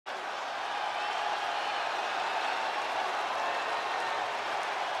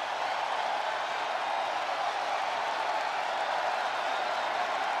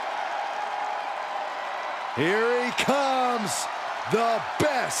Here he comes, the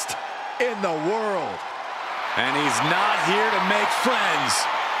best in the world. And he's not here to make friends.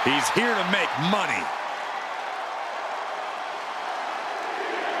 He's here to make money.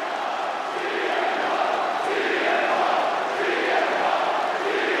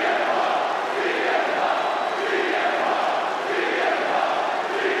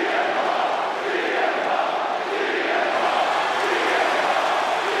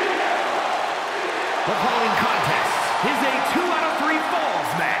 The following contest is a 2 out of 3 falls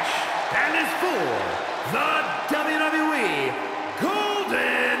match and is for the WWE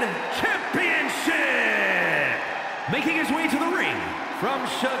Golden Championship. Making his way to the ring from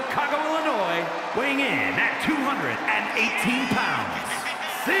Chicago, Illinois, weighing in at 218 pounds,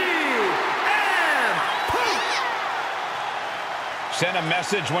 CM Punk. Sent a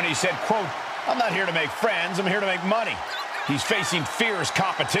message when he said, quote, "I'm not here to make friends, I'm here to make money." He's facing fierce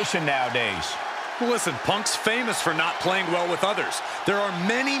competition nowadays. Listen, Punk's famous for not playing well with others. There are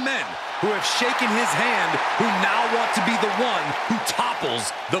many men who have shaken his hand who now want to be the one who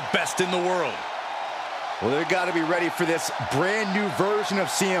topples the best in the world. Well, they've got to be ready for this brand new version of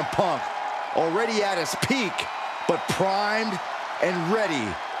CM Punk. Already at his peak, but primed and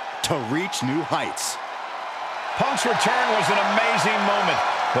ready to reach new heights. Punk's return was an amazing moment,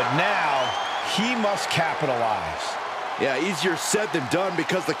 but now he must capitalize. Yeah, easier said than done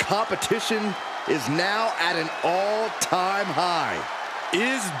because the competition is now at an all-time high.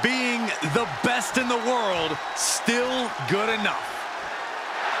 Is being the best in the world still good enough?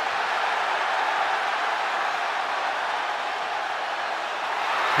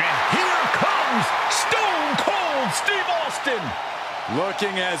 And here comes Stone Cold Steve Austin.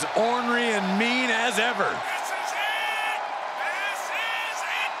 Looking as ornery and mean as ever. This is it! This is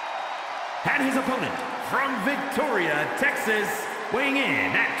it! And his opponent from Victoria, Texas, weighing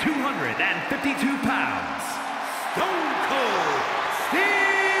in at 252 pounds, Stone Cold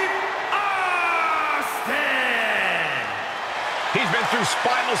Steve Austin! He's been through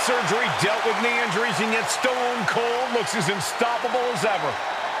spinal surgery, dealt with knee injuries, and yet Stone Cold looks as unstoppable as ever.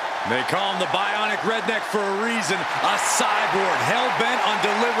 They call him the Bionic Redneck for a reason. A cyborg hell-bent on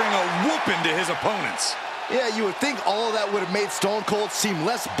delivering a whooping to his opponents. Yeah, you would think all of that would have made Stone Cold seem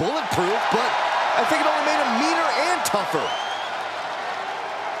less bulletproof, but I think it only made him meaner and tougher.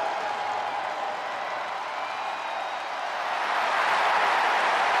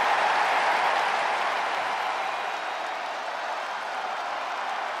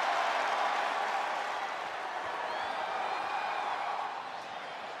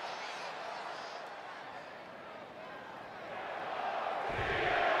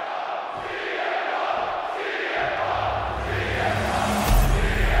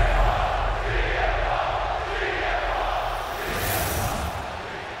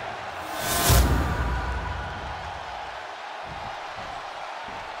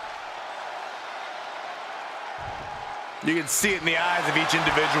 You can see it in the eyes of each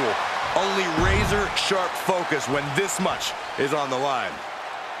individual. Only razor-sharp focus when this much is on the line.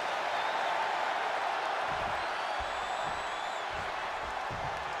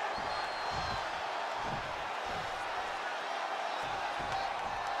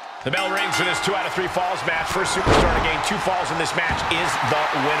 The bell rings for this 2 out of 3 falls match. First superstar to gain 2 falls in this match is the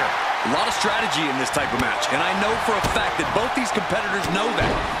winner. A lot of strategy in this type of match, and I know for a fact that both these competitors know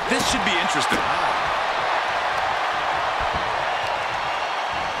that. This should be interesting.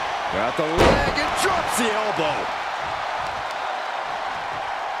 Got the leg and drops the elbow.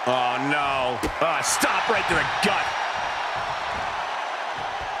 Oh, no. Stop right to the gut.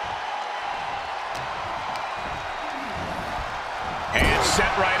 And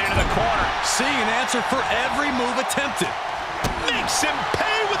sent right into the corner. Seeing an answer for every move attempted. Makes him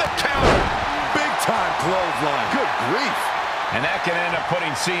pay with a counter. Big-time clothesline. Good grief. And that can end up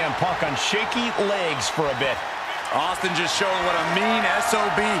putting CM Punk on shaky legs for a bit. Austin just showing what a mean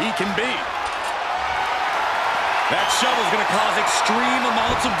SOB he can be. That shovel's going to cause extreme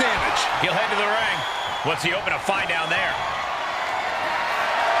amounts of damage. He'll head to the ring. What's he hoping to find down there?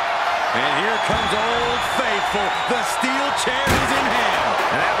 And here comes Old Faithful. The steel chair is in hand.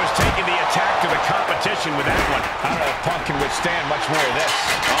 And that was taking the attack to the competition with that one. I don't know if Punk can withstand much more of this.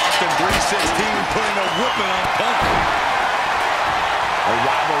 Austin 316 putting a whooping on Punk. A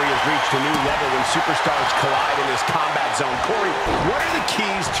rivalry has reached a new level when superstars collide in this combat zone. Corey, what are the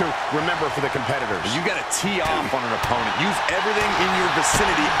keys to remember for the competitors? You got to tee off on an opponent. Use everything in your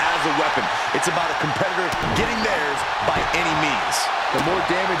vicinity as a weapon. It's about a competitor getting theirs by any means. The more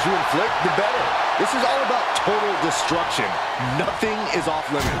damage you inflict, the better. This is all about total destruction. Nothing is off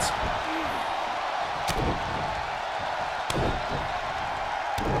limits.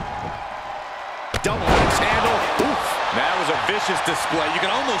 Double axe ferocious display. You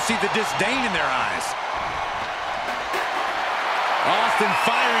can almost see the disdain in their eyes. Austin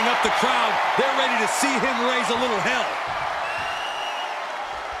firing up the crowd. They're ready to see him raise a little hell.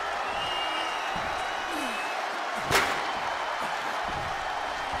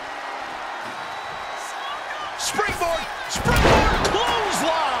 Springboard! Springboard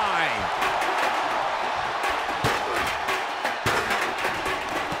clothesline!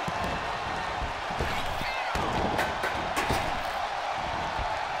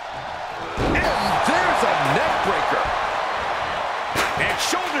 And there's a neck breaker. And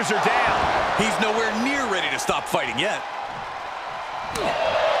shoulders are down. He's nowhere near ready to stop fighting yet.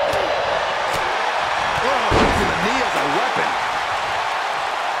 Oh, using the knee as a weapon.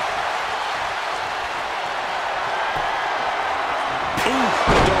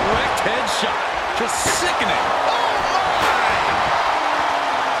 Direct headshot. Just sickening. Oh, my!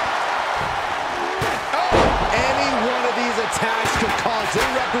 Oh, any one of these attacks could cause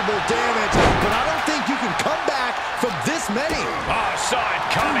irreparable damage, but I don't think you can come back from this many. Oh, saw it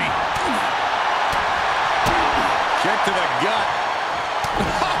coming. Kick to the gut.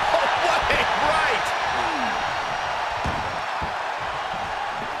 What a right!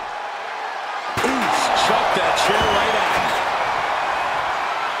 Chucked that chair right out.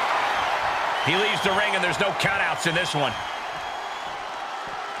 He leaves the ring, and there's no countouts in this one.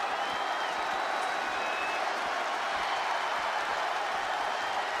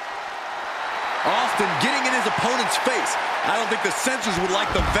 Austin getting in his opponent's face. I don't think the censors would like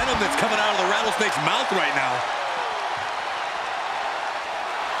the venom that's coming out of the rattlesnake's mouth right now.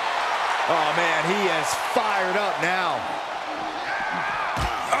 Oh, man, he is fired up now.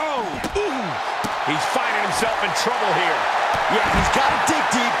 Oh! Ooh. He's finding himself in trouble here. Yeah, he's got to dig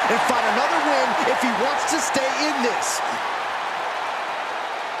deep and find another win if he wants to stay in this.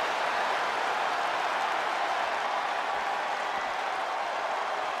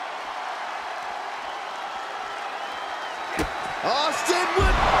 Austin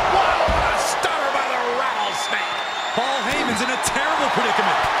with... Wow, what a stunner by the rattlesnake. Paul Heyman's in a terrible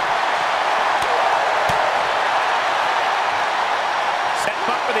predicament. Set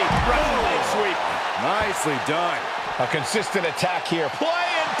up for the running leg sweep. Nicely done. A consistent attack here.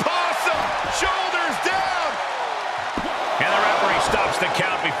 Playing possum. Shoulders down. And the referee stops the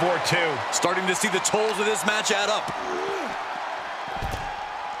count before 2. Starting to see the tolls of this match add up.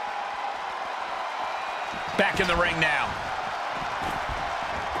 Back in the ring now.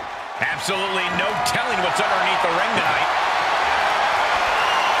 Absolutely no telling what's underneath the ring tonight.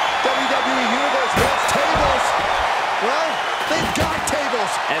 WWE Universe wants tables. Well, they've got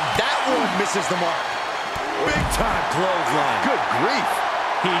tables, and that one misses the mark. Big time clothesline. Good grief.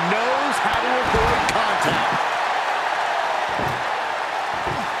 He knows how to avoid contact.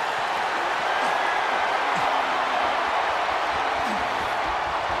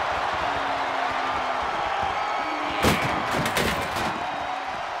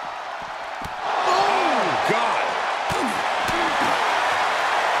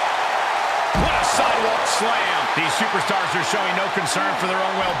 Slam. These superstars are showing no concern for their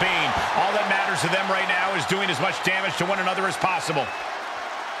own well-being. All that matters to them right now is doing as much damage to one another as possible.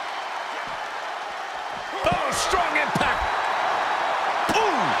 Oh, strong impact.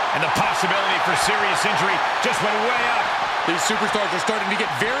 Ooh, and the possibility for serious injury just went way up. These superstars are starting to get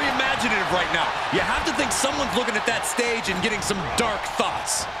very imaginative right now. You have to think someone's looking at that stage and getting some dark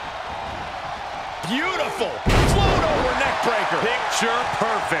thoughts. Beautiful. Float over neck breaker. Picture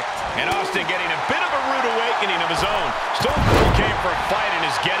perfect. And Austin getting a bit of a rude awakening of his own. Stone Cold came for a fight and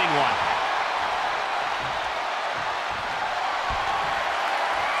is getting one.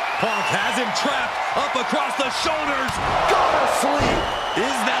 Punk has him trapped up across the shoulders. Go to sleep.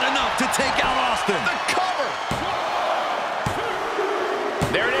 Is that enough to take out Austin? The cover.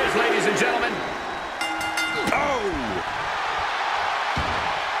 There it is, ladies and gentlemen. Oh.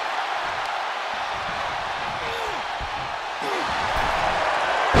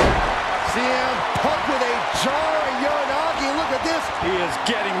 CM Punk with a jarring Uranagi. Look at this. He is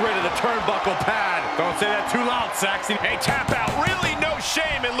getting rid of the turnbuckle pad. Don't say that too loud, Saxon. A tap out. Really no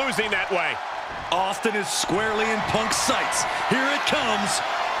shame in losing that way. Austin is squarely in Punk's sights. Here it comes.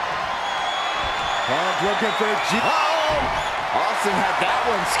 Punk looking for Uh-oh. Austin had that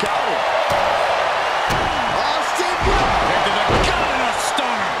one scouted. Austin Into the gut and a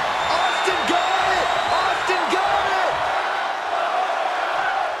stunner. Austin got it. Austin got it.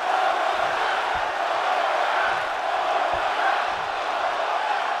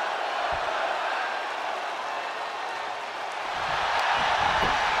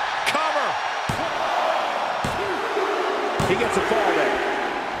 He gets a fall there.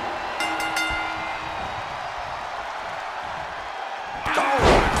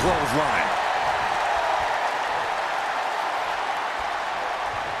 clothesline.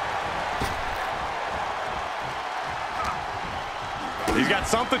 He's got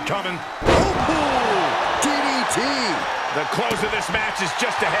something coming. Oh, DDT. The close of this match is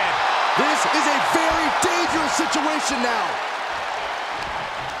just ahead. This is a very dangerous situation now.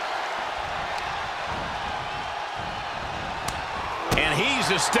 And he's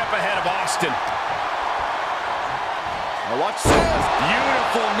a step ahead of Austin. Now watch this.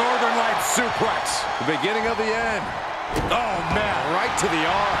 Beautiful Northern Lights suplex. The beginning of the end. Oh, man, right to the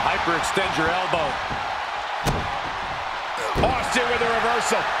arm. Hyperextend your elbow. Austin with a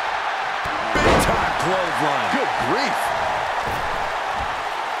reversal. Big-time clothesline. Good grief.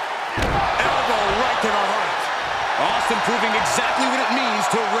 Elbow right to the heart. Austin proving exactly what it means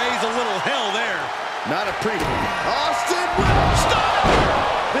to raise a little hell there. Not a pretty. Austin with stop.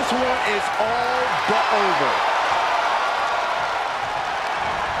 This one is all but over.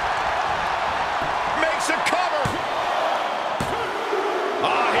 Makes a cover.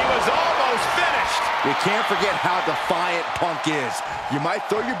 Oh, he was almost finished. You can't forget how defiant Punk is. You might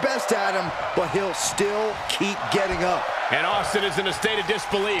throw your best at him, but he'll still keep getting up. And Austin is in a state of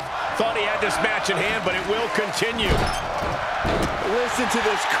disbelief. Thought he had this match in hand, but it will continue. Listen to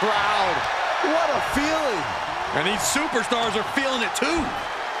this crowd. What a feeling. And these superstars are feeling it too.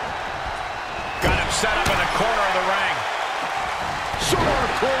 Got him set up in the corner of the ring. Short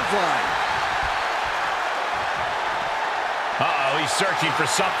arm clothesline. Uh-oh, he's searching for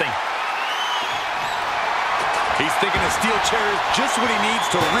something. He's thinking a steel chair is just what he needs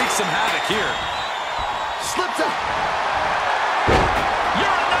to wreak some havoc here. Slips up.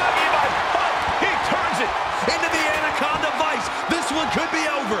 Uranagi by Punk. He turns it Into the Anaconda Vice. This one could be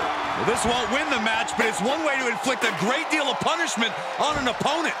over. Well, this won't win the match, but it's one way to inflict a great deal of punishment on an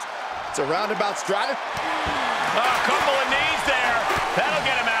opponent. It's a roundabout strategy. A couple of knees there. That'll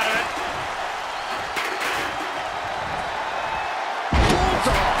get him out of it.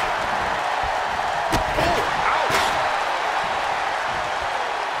 Bullseye. Oh, ouch.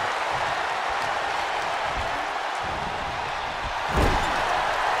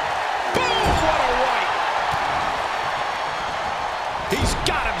 Boom! What a right. He's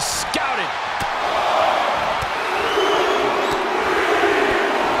got him scouted.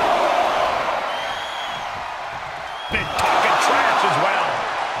 Been talking trash as well.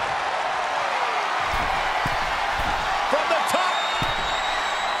 From the top.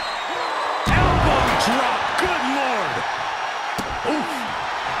 Elbow drop. Good Lord. Oof.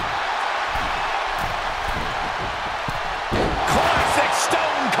 Classic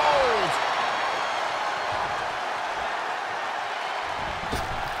Stone Cold.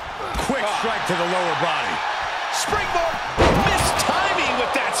 Quick strike to the lower body. Springboard. Missed timing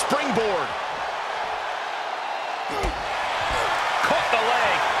with that springboard. Caught the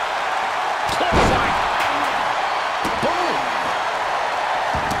leg. Clothesline. Boom.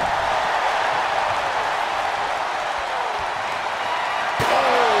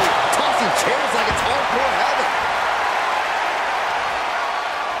 Oh, tossing chairs like it's hardcore heaven.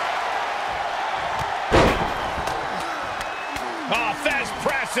 Oh, fast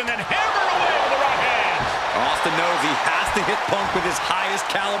press and then hammer away with the right hand. Austin knows he has to hit Punk with his highest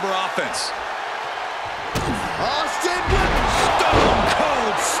caliber offense. Austin with Stone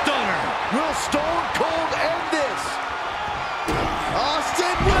Cold Stunner. Will Stone Cold end this?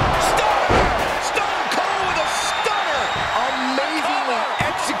 Austin with Stunner! Stone Cold with a stunner! amazingly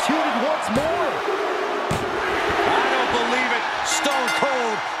executed once more. I don't believe it. Stone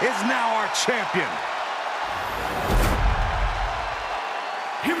Cold is now our champion.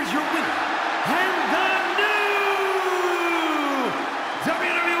 Here is your winner, and the new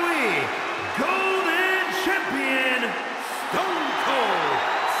WWE Golden Champion, Stone Cold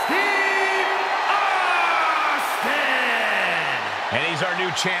Steve Austin! And he's our new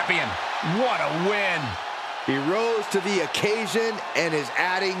champion. What a win. He rose to the occasion and is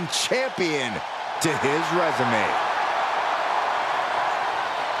adding champion to his resume.